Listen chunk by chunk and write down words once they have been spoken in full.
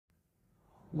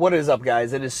What is up,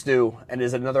 guys? It is Stu, and it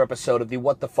is another episode of the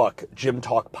What the Fuck Gym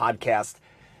Talk podcast.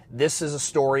 This is a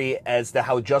story as to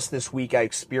how just this week I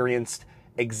experienced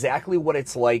exactly what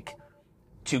it's like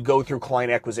to go through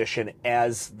client acquisition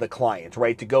as the client,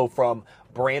 right? To go from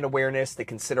brand awareness, to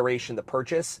consideration, to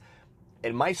purchase.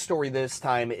 And my story this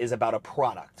time is about a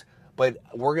product, but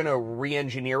we're going to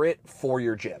re-engineer it for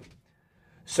your gym.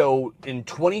 So in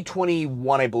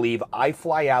 2021, I believe, I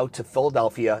fly out to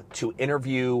Philadelphia to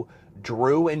interview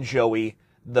Drew and Joey,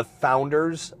 the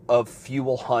founders of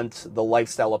Fuel Hunt, the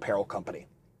lifestyle apparel company.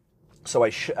 So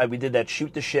we did that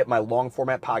Shoot the Shit, my long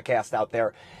format podcast out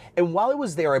there. And while I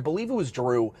was there, I believe it was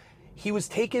Drew, he was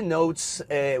taking notes.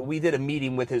 We did a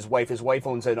meeting with his wife. His wife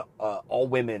owns an all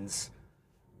women's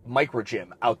micro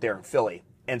gym out there in Philly.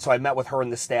 And so I met with her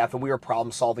and the staff, and we were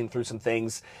problem solving through some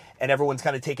things, and everyone's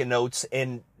kind of taking notes.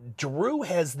 And Drew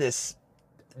has this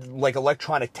like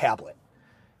electronic tablet.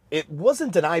 It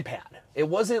wasn't an iPad. It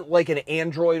wasn't like an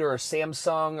Android or a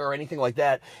Samsung or anything like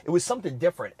that. It was something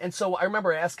different. And so I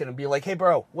remember asking him, be like, "Hey,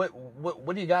 bro, what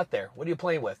do you got there? What are you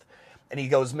playing with?" And he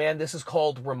goes, "Man, this is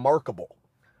called Remarkable.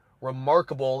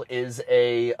 Remarkable is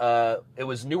it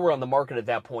was newer on the market at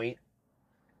that point,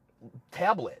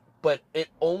 tablet, but it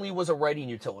only was a writing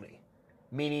utility,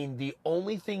 meaning the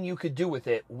only thing you could do with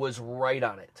it was write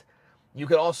on it. You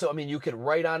could also, you could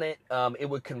write on it. It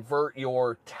would convert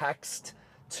your text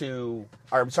your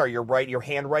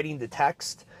handwriting to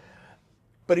text,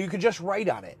 but you could just write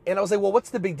on it." And I was like, "Well, what's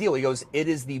the big deal?" He goes, "It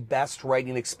is the best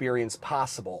writing experience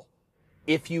possible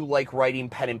if you like writing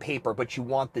pen and paper, but you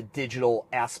want the digital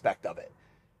aspect of it."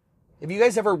 If you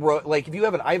guys ever wrote, I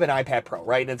have an iPad Pro,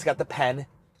 right? And it's got the pen.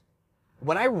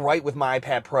 When I write with my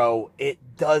iPad Pro,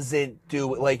 it doesn't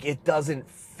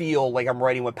feel like I'm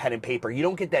writing with pen and paper. You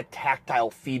don't get that tactile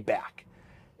feedback.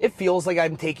 It feels like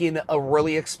I'm taking a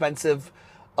really expensive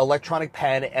electronic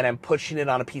pen and I'm pushing it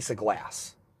on a piece of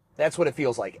glass. That's what it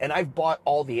feels like. And I've bought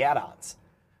all the add-ons,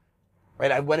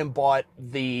 right? I went and bought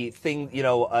the thing,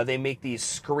 they make these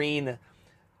screen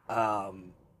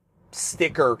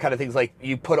sticker kind of things, like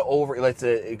you put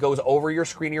it goes over your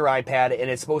screen of your iPad, and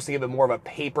it's supposed to give it more of a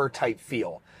paper type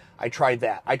feel. I tried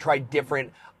that. I tried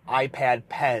different iPad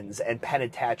pens and pen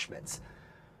attachments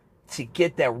to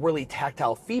get that really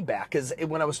tactile feedback. Because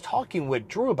when I was talking with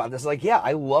Drew about this, yeah,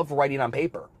 I love writing on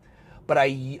paper, but I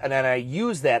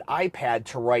use that iPad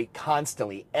to write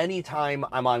constantly. Anytime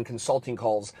I'm on consulting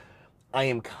calls, I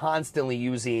am constantly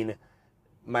using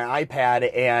my iPad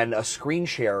and a screen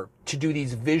share to do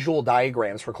these visual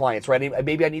diagrams for clients, right?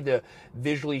 Maybe I need to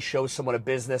visually show someone a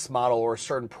business model or a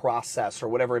certain process or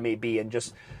whatever it may be, and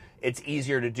just it's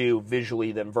easier to do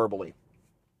visually than verbally.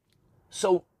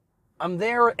 So I'm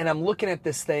there and I'm looking at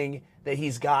this thing that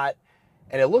he's got,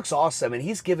 and it looks awesome. And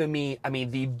he's given me,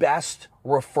 the best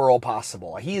referral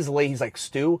possible. He's like,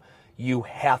 "Stu, you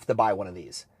have to buy one of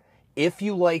these. If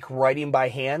you like writing by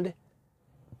hand,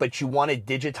 but you want it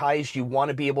digitized, you want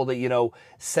to be able to,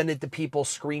 send it to people,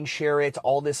 screen share it,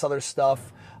 all this other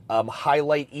stuff,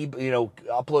 upload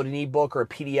an ebook or a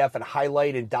PDF and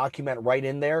highlight and document right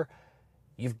in there,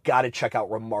 you've got to check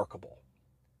out Remarkable."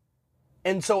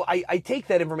 And so I take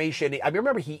that information. I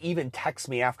remember he even texts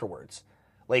me afterwards,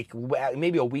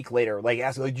 maybe a week later,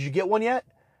 asking, "Did you get one yet?"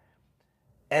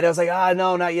 And I was like,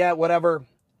 "No, not yet, whatever."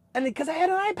 And because I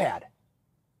had an iPad.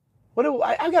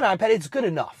 I've got an iPad, it's good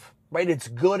enough, right? It's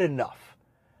good enough.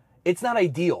 It's not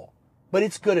ideal, but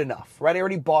it's good enough, right? I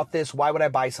already bought this. Why would I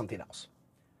buy something else?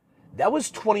 That was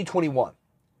 2021.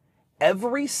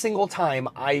 Every single time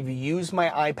I've used my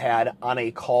iPad on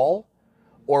a call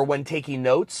or when taking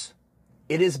notes,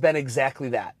 it has been exactly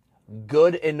that.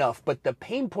 Good enough. But the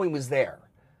pain point was there.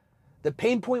 The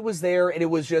pain point was there, and it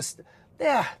was just,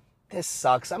 this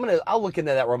sucks. I'll look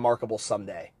into that Remarkable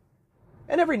someday.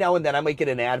 And every now and then I might get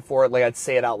an ad for it, I'd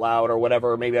say it out loud or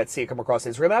whatever, or maybe I'd see it come across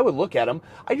Instagram, and I would look at them.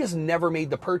 I just never made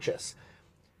the purchase.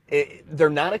 They're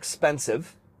not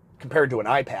expensive compared to an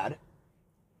iPad,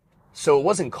 so it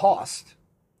wasn't cost.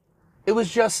 It was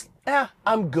just,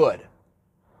 I'm good.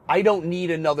 I don't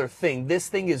need another thing. This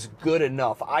thing is good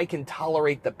enough. I can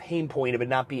tolerate the pain point of it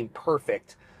not being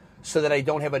perfect so that I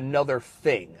don't have another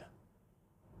thing.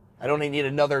 I don't need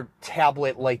another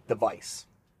tablet-like device.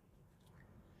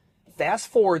 Fast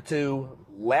forward to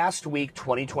last week,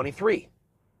 2023.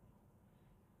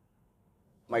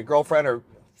 My girlfriend, or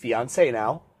fiance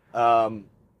now,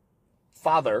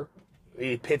 father,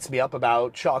 he hits me up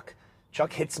about Chuck.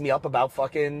 Chuck hits me up about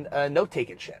fucking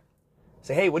note-taking shit.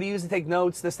 Say, "Hey, what do you use to take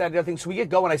notes?" This, that, and the other thing. So we get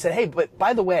going. I said, "Hey, but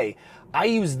by the way, I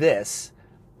use this,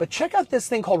 but check out this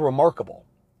thing called Remarkable.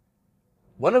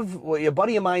 A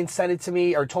buddy of mine sent it to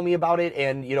me or told me about it,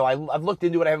 and I've looked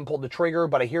into it. I haven't pulled the trigger,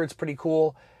 but I hear it's pretty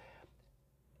cool.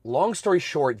 Long story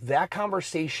short, that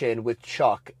conversation with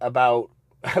Chuck about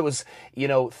I was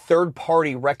third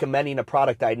party recommending a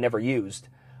product I'd never used,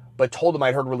 but told him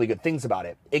I'd heard really good things about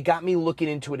it. It got me looking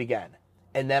into it again,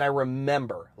 and then I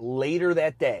remember later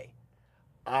that day,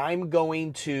 I'm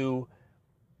going to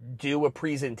do a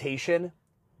presentation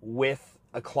with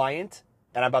a client,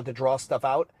 and I'm about to draw stuff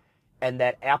out. And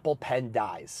that Apple Pen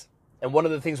dies. And one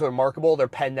of the things that's remarkable, their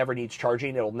pen never needs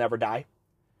charging. It'll never die.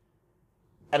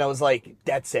 And I was like,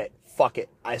 that's it. Fuck it.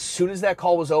 As soon as that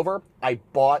call was over, I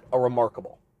bought a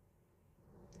Remarkable.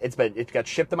 It got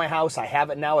shipped to my house. I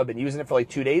have it now. I've been using it for like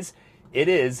 2 days. It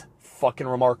is fucking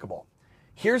remarkable.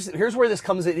 Here's where this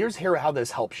comes in. Here's how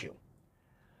this helps you.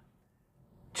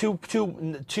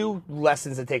 Two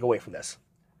lessons to take away from this.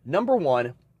 Number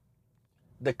one,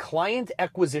 the client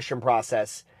acquisition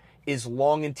process is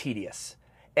long and tedious,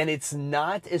 and it's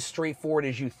not as straightforward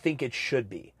as you think it should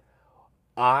be.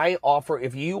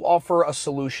 If you offer a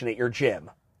solution at your gym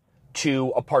to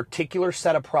a particular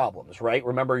set of problems, right?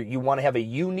 Remember, you want to have a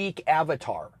unique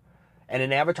avatar, and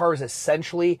an avatar is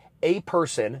essentially a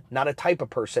person, not a type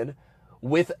of person,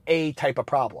 with a type of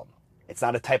problem. It's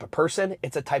not a type of person,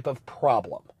 it's a type of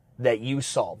problem that you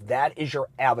solve. That is your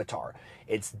avatar.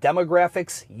 It's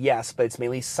demographics, yes, but it's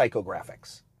mainly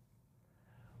psychographics.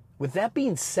 With that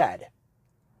being said,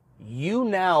 you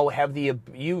now have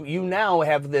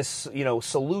this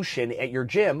solution at your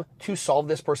gym to solve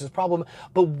this person's problem.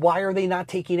 But why are they not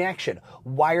taking action?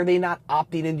 Why are they not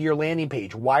opting into your landing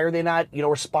page? Why are they not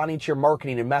responding to your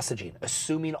marketing and messaging?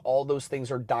 Assuming all those things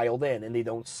are dialed in and they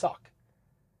don't suck.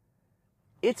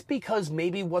 It's because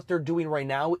maybe what they're doing right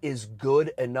now is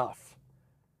good enough.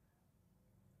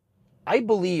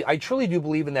 I truly do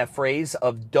believe in that phrase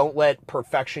of don't let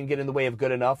perfection get in the way of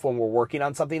good enough when we're working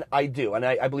on something. I do. And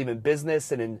I believe in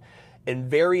business and in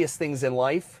various things in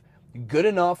life. Good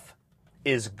enough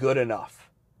is good enough.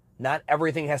 Not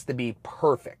everything has to be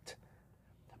perfect.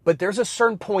 But there's a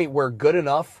certain point where good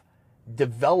enough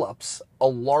develops a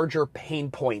larger pain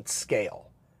point scale.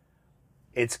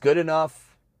 It's good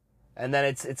enough, and then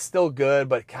it's still good,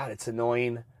 but God, it's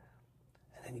annoying.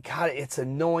 God, it's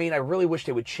annoying. I really wish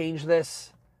they would change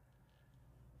this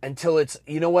until it's,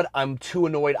 you know what? I'm too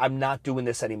annoyed. I'm not doing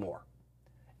this anymore.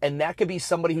 And that could be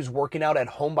somebody who's working out at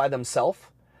home by themselves.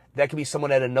 That could be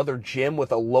someone at another gym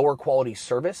with a lower quality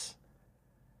service.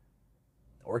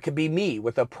 Or it could be me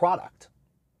with a product.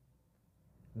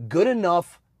 Good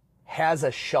enough has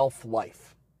a shelf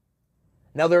life.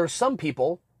 Now, there are some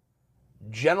people,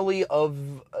 generally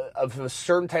of a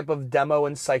certain type of demo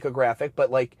and psychographic,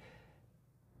 but like,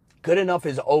 good enough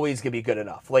is always going to be good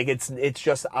enough. Like it's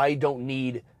just, I don't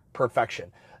need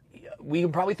perfection. We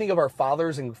can probably think of our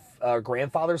fathers and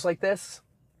grandfathers like this,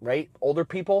 right? Older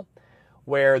people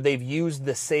where they've used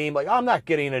the same, like, oh, I'm not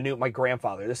getting my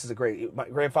grandfather. My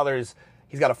grandfather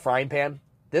he's got a frying pan.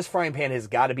 This frying pan has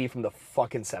got to be from the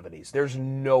fucking 70s. There's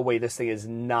no way this thing is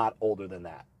not older than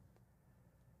that.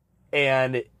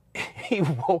 And he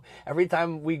won't, every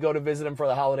time we go to visit him for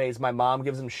the holidays, my mom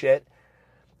gives him shit.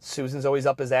 Susan's always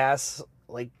up his ass,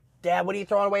 like, Dad, what are you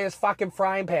throwing away this fucking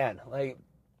frying pan? Like,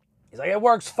 he's like, it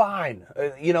works fine.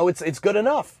 It's good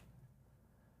enough.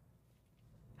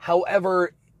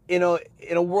 However, in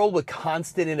a world with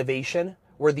constant innovation,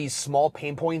 where these small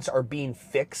pain points are being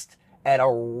fixed at a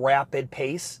rapid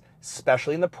pace,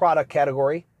 especially in the product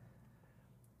category,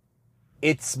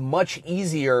 it's much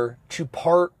easier to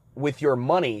part with your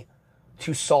money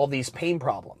to solve these pain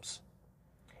problems.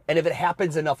 And if it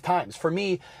happens enough times, for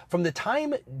me, from the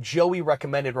time Joey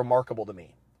recommended Remarkable to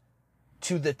me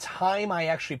to the time I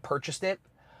actually purchased it,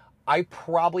 I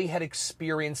probably had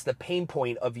experienced the pain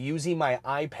point of using my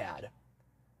iPad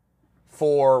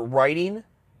for writing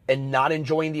and not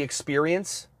enjoying the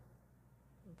experience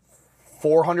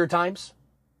 400 times.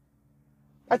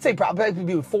 I'd say probably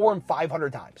 400 and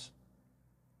 500 times.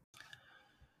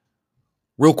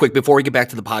 Real quick, before we get back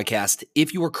to the podcast,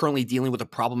 if you are currently dealing with a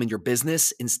problem in your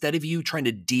business, instead of you trying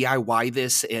to DIY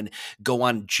this and go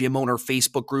on gym owner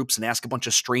Facebook groups and ask a bunch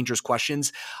of strangers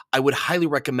questions, I would highly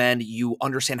recommend you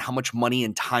understand how much money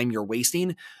and time you're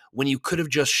wasting when you could have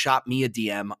just shot me a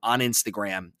DM on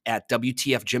Instagram at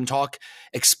WTF Gym Talk.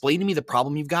 Explain to me the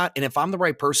problem you've got, and if I'm the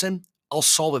right person, I'll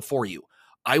solve it for you.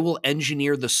 I will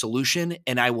engineer the solution,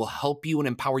 and I will help you and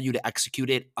empower you to execute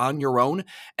it on your own.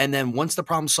 And then once the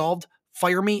problem's solved,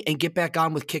 fire me and get back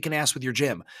on with kicking ass with your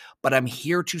gym. But I'm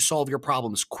here to solve your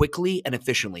problems quickly and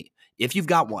efficiently. If you've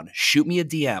got one, shoot me a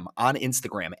DM on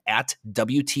Instagram at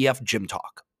WTF Gym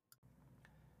Talk.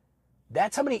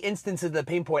 That's how many instances of the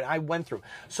pain point I went through.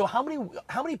 So how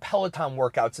many Peloton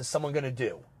workouts is someone going to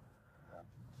do?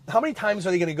 How many times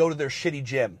are they going to go to their shitty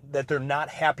gym that they're not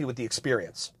happy with the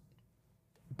experience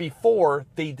before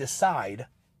they decide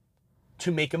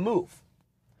to make a move?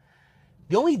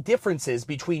 The only difference is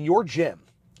between your gym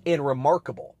and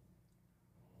Remarkable.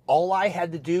 All I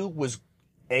had to do was,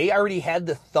 I already had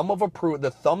the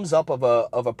thumbs up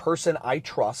of a person I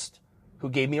trust who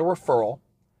gave me a referral.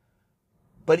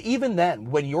 But even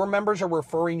then, when your members are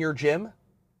referring your gym,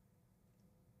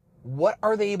 what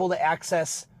are they able to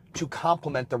access to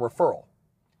complement the referral?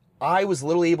 I was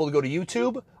literally able to go to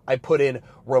YouTube. I put in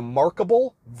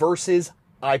Remarkable versus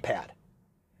iPad.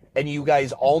 And you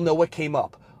guys all know what came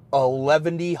up.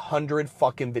 1,100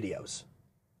 fucking videos.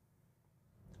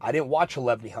 I didn't watch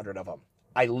 1,100 of them.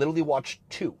 I literally watched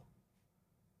 2.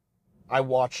 I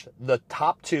watched the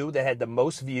top 2 that had the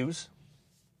most views,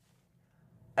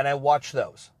 and I watched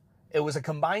those. It was a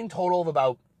combined total of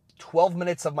about 12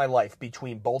 minutes of my life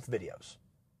between both videos.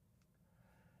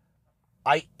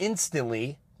 I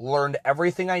instantly learned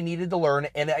everything I needed to learn,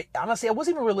 and honestly, I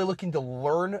wasn't even really looking to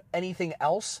learn anything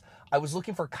else. I was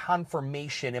looking for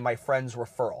confirmation in my friend's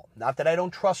referral. Not that I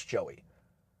don't trust Joey.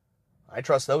 I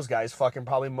trust those guys fucking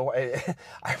probably more.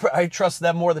 I trust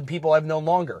them more than people I've known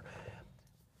longer.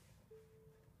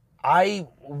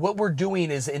 What we're doing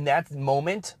is, in that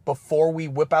moment, before we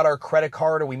whip out our credit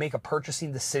card or we make a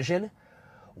purchasing decision,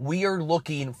 we are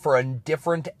looking for a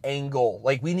different angle.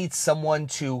 Like, we need someone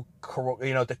to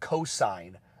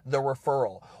co-sign the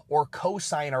referral or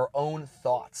co-sign our own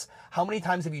thoughts. How many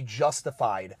times have you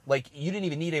justified, like, you didn't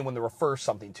even need anyone to refer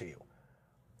something to you?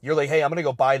 You're like, hey, I'm going to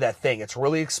go buy that thing. It's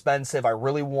really expensive. I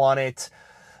really want it.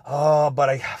 Oh,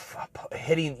 but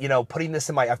putting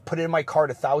this I've put it in my cart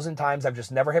 1,000 times. I've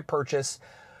just never hit purchase.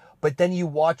 But then you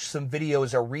watch some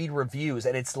videos or read reviews,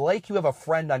 and it's like you have a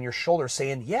friend on your shoulder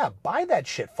saying, yeah, buy that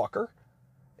shit, fucker.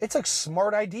 It's a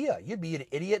smart idea. You'd be an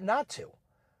idiot not to. Do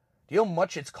you know how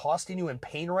much it's costing you in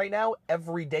pain right now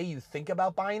every day you think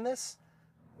about buying this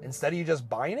instead of you just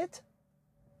buying it?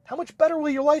 How much better will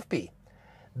your life be?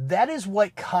 That is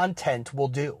what content will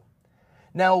do.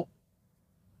 Now,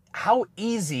 how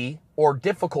easy or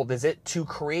difficult is it to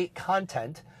create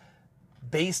content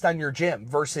based on your gym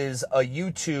versus a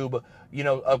YouTube,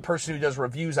 a person who does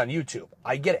reviews on YouTube?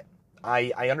 I get it.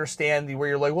 I understand where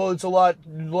you're like, well, it's a lot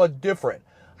different.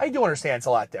 I do understand it's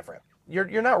a lot different.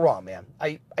 You're not wrong, man.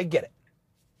 I get it.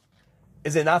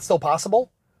 Is it not still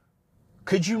possible?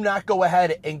 Could you not go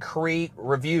ahead and create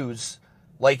reviews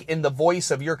like in the voice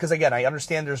of because again, I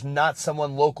understand there's not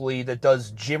someone locally that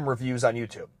does gym reviews on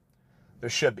YouTube.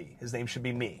 There should be. His name should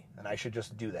be me, and I should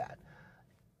just do that.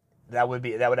 That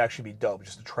would actually be dope,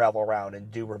 just to travel around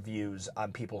and do reviews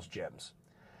on people's gyms.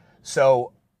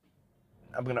 So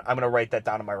I'm gonna write that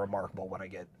down in my Remarkable when I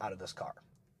get out of this car.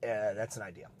 That's an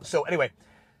idea. So anyway,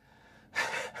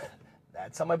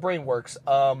 that's how my brain works.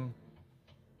 Where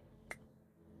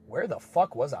the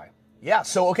fuck was I? Yeah,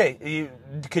 so okay,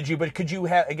 could you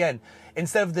have, again,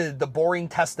 instead of the boring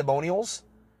testimonials,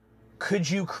 could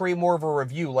you create more of a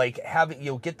review, like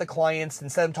get the clients,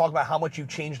 instead of talking about how much you've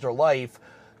changed their life,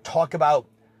 talk about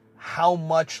how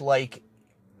much like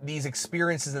these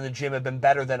experiences in the gym have been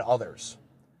better than others.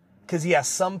 Because yes,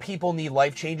 some people need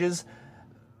life changes.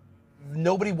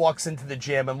 Nobody walks into the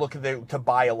gym and looking to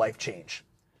buy a life change.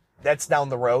 That's down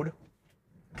the road.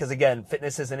 Because again,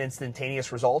 fitness is an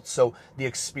instantaneous result, so the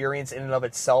experience in and of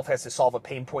itself has to solve a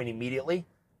pain point immediately.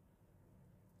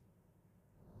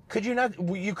 Could you not?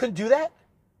 You couldn't do that?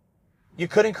 You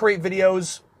couldn't create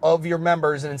videos of your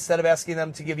members, and instead of asking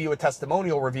them to give you a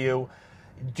testimonial review,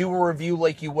 do a review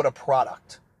like you would a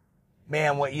product.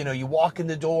 Man, you walk in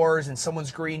the doors and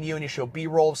someone's greeting you, and you show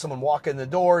B-roll of someone walking in the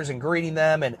doors and greeting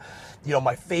them. And,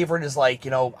 my favorite is like,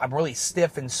 I'm really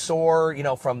stiff and sore,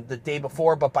 from the day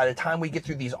before. But by the time we get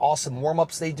through these awesome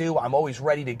warm-ups they do, I'm always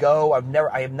ready to go.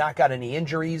 I have not got any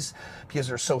injuries because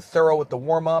they're so thorough with the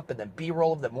warm-up, and then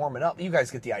B-roll of them warming up. You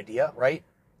guys get the idea, right?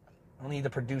 I don't need to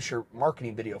produce your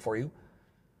marketing video for you.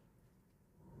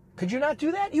 Could you not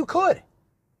do that? You could.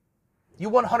 You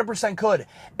 100% could.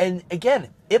 And again,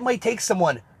 it might take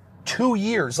someone 2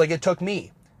 years, like it took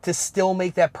me, to still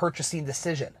make that purchasing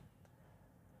decision.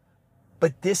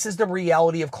 But this is the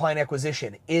reality of client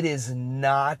acquisition. It is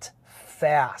not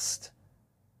fast.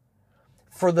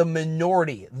 For the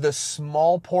minority, the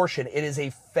small portion, it is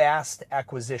a fast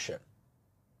acquisition.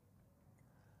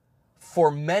 For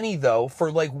many, though,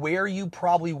 for like where you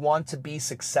probably want to be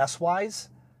success-wise,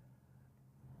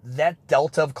 that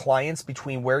delta of clients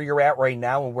between where you're at right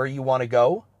now and where you want to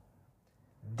go,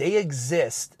 they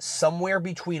exist somewhere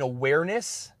between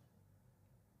awareness,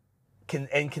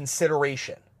 and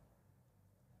consideration.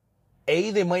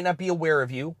 A, they might not be aware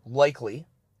of you, likely.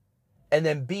 And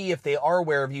then B, if they are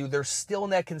aware of you, they're still in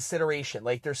that consideration.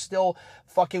 Like they're still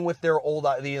fucking with their old,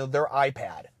 their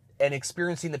iPad and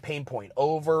experiencing the pain point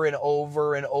over and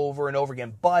over and over and over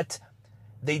again. But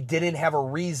they didn't have a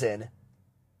reason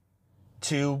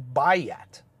to buy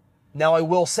yet. Now, I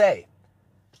will say,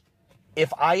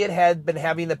 if I had been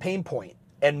having the pain point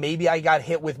and maybe I got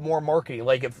hit with more marketing,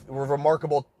 like if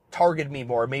Remarkable targeted me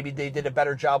more, maybe they did a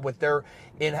better job with their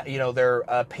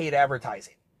paid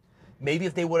advertising. Maybe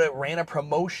if they would have ran a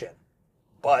promotion.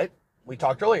 But we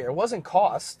talked earlier, it wasn't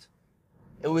cost.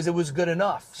 It was good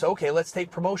enough. So, okay, let's take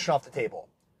promotion off the table.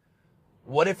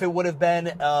 What if it would have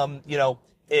been,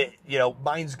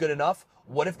 mine's good enough?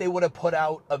 What if they would have put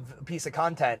out a piece of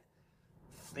content,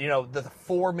 the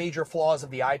 4 major flaws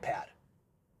of the iPad?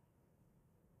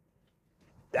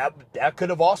 That could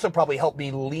have also probably helped me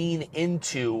lean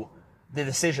into the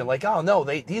decision. Like, oh no,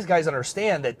 these guys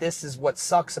understand that this is what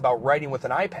sucks about writing with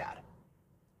an iPad.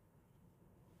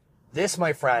 This,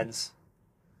 my friends,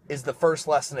 is the first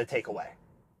lesson to take away.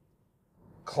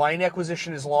 Client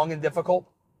acquisition is long and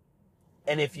difficult.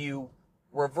 And if you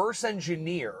reverse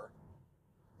engineer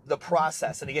the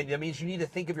process, and again, that means you need to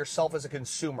think of yourself as a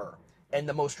consumer and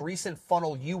the most recent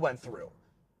funnel you went through.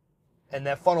 And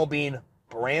that funnel being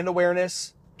brand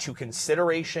awareness to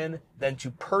consideration, then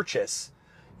to purchase,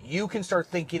 you can start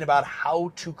thinking about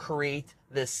how to create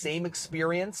the same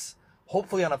experience,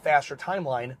 hopefully on a faster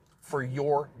timeline, for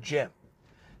your gym.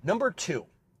 Number 2,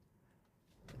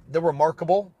 the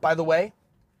Remarkable, by the way,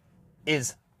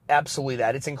 is absolutely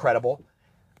that. It's incredible.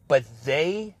 But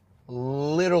they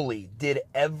literally did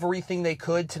everything they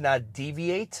could to not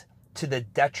deviate to the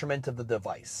detriment of the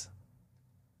device.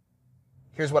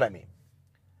 Here's what I mean.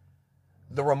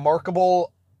 The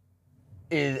Remarkable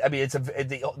is,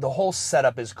 the whole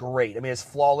setup is great. I mean, it's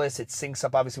flawless. It syncs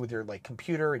up obviously with your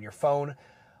computer and your phone.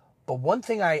 But one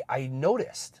thing I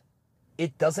noticed,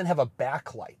 it doesn't have a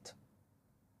backlight.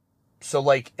 So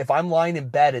if I'm lying in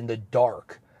bed in the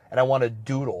dark and I want to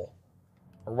doodle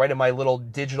or write in my little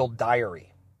digital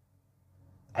diary,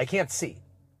 I can't see.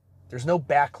 There's no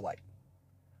backlight.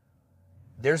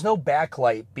 There's no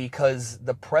backlight because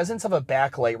the presence of a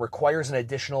backlight requires an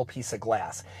additional piece of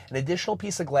glass. An additional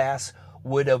piece of glass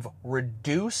would have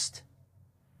reduced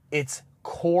its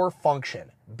core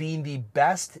function, being the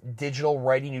best digital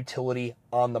writing utility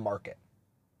on the market.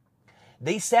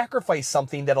 They sacrifice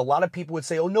something that a lot of people would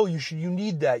say, oh no, you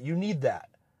need that.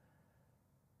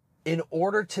 In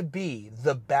order to be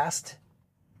the best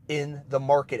in the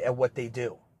market at what they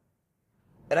do.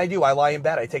 And I lie in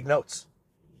bed, I take notes.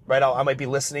 Right? I might be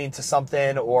listening to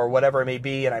something or whatever it may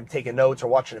be, and I'm taking notes or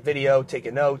watching a video,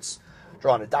 taking notes,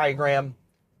 drawing a diagram.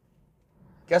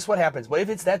 Guess what happens? What if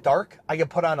it's that dark? I can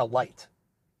put on a light.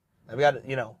 We got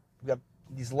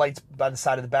these lights by the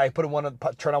side of the bag.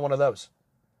 Turn on one of those.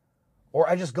 Or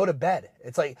I just go to bed.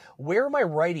 It's like, where am I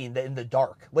writing in the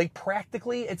dark?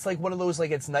 Practically, it's like one of those,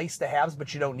 it's nice to haves,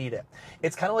 but you don't need it.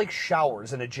 It's kind of like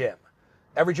showers in a gym.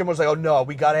 Every gym was like, oh no,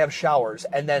 we got to have showers.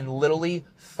 And then literally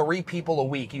 3 people a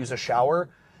week use a shower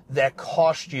that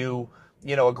cost you,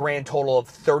 a grand total of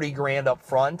 $30,000 up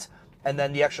front. And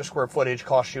then the extra square footage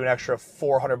costs you an extra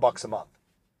 $400 a month.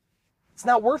 It's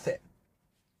not worth it.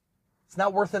 It's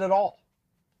not worth it at all.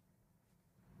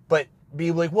 But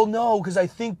be like, well, no, because I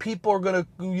think people are going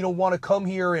to, want to come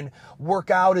here and work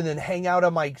out and then hang out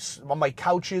on my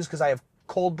couches because I have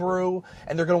cold brew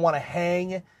and they're going to want to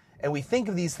hang. And we think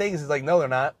of these things as no, they're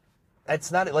not.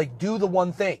 That's not it. Do the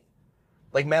one thing.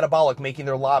 Like Metabolic making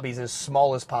their lobbies as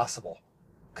small as possible.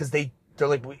 Because they're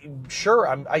like, sure,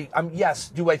 I'm yes.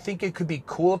 Do I think it could be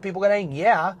cool if people could hang?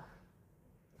 Yeah.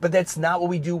 But that's not what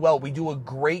we do well. We do a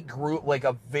great group,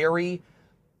 a very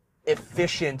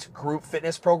efficient group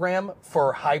fitness program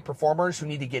for high performers who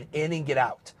need to get in and get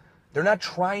out. They're not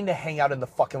trying to hang out in the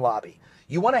fucking lobby.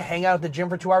 You want to hang out at the gym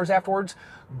for 2 hours afterwards?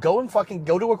 Go to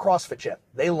a CrossFit gym.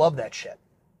 They love that shit.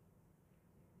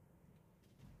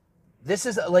 This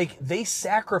is they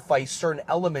sacrifice certain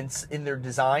elements in their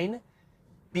design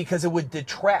because it would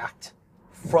detract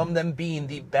from them being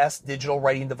the best digital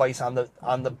writing device on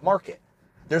the market.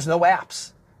 There's no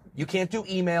apps. You can't do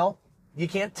email. You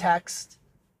can't text.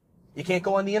 You can't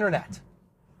go on the internet.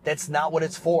 That's not what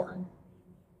it's for.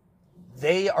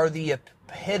 They are the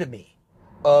epitome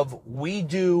of we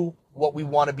do what we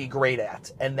want to be great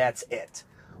at, and that's it.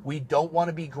 We don't want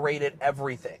to be great at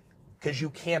everything because you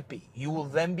can't be. You will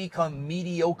then become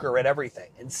mediocre at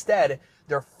everything. Instead,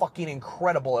 they're fucking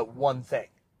incredible at one thing.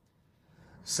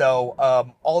 So,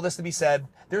 all this to be said,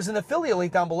 there's an affiliate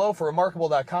link down below for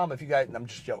Remarkable.com if you guys, I'm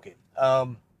just joking.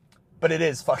 But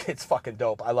it's fucking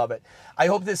dope. I love it. I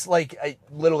hope this,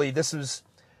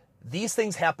 these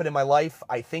things happen in my life.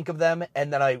 I think of them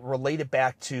and then I relate it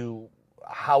back to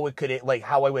how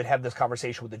I would have this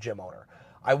conversation with the gym owner.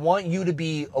 I want you to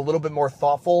be a little bit more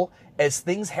thoughtful as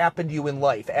things happen to you in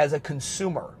life as a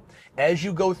consumer. As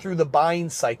you go through the buying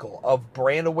cycle of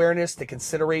brand awareness to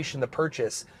consideration to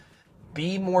purchase,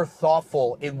 be more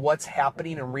thoughtful in what's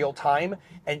happening in real time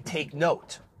and take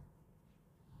note.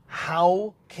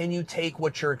 How can you take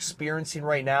what you're experiencing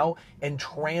right now and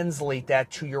translate that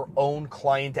to your own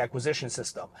client acquisition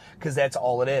system? Because that's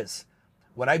all it is.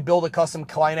 When I build a custom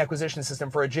client acquisition system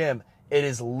for a gym, it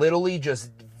is literally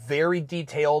just very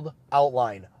detailed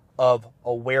outline of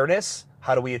awareness.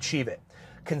 How do we achieve it?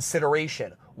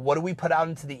 Consideration. What do we put out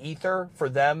into the ether for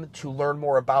them to learn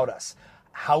more about us?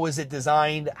 How is it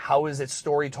designed? How is it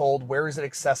story told? Where is it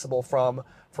accessible from?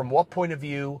 From what point of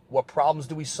view? What problems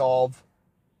do we solve?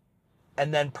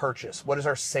 And then purchase. What does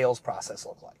our sales process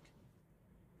look like?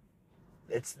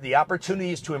 It's the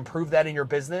opportunities to improve that in your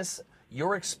business.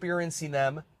 You're experiencing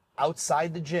them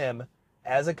outside the gym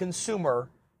as a consumer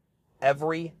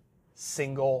every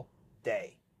single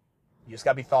day. You just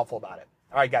got to be thoughtful about it.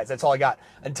 All right, guys, that's all I got.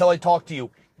 Until I talk to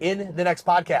you in the next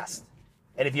podcast.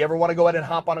 And if you ever want to go ahead and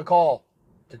hop on a call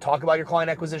to talk about your client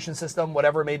acquisition system,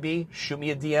 whatever it may be, shoot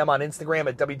me a DM on Instagram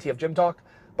at WTF Gym Talk.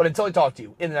 But until I talk to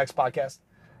you in the next podcast,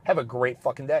 have a great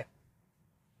fucking day.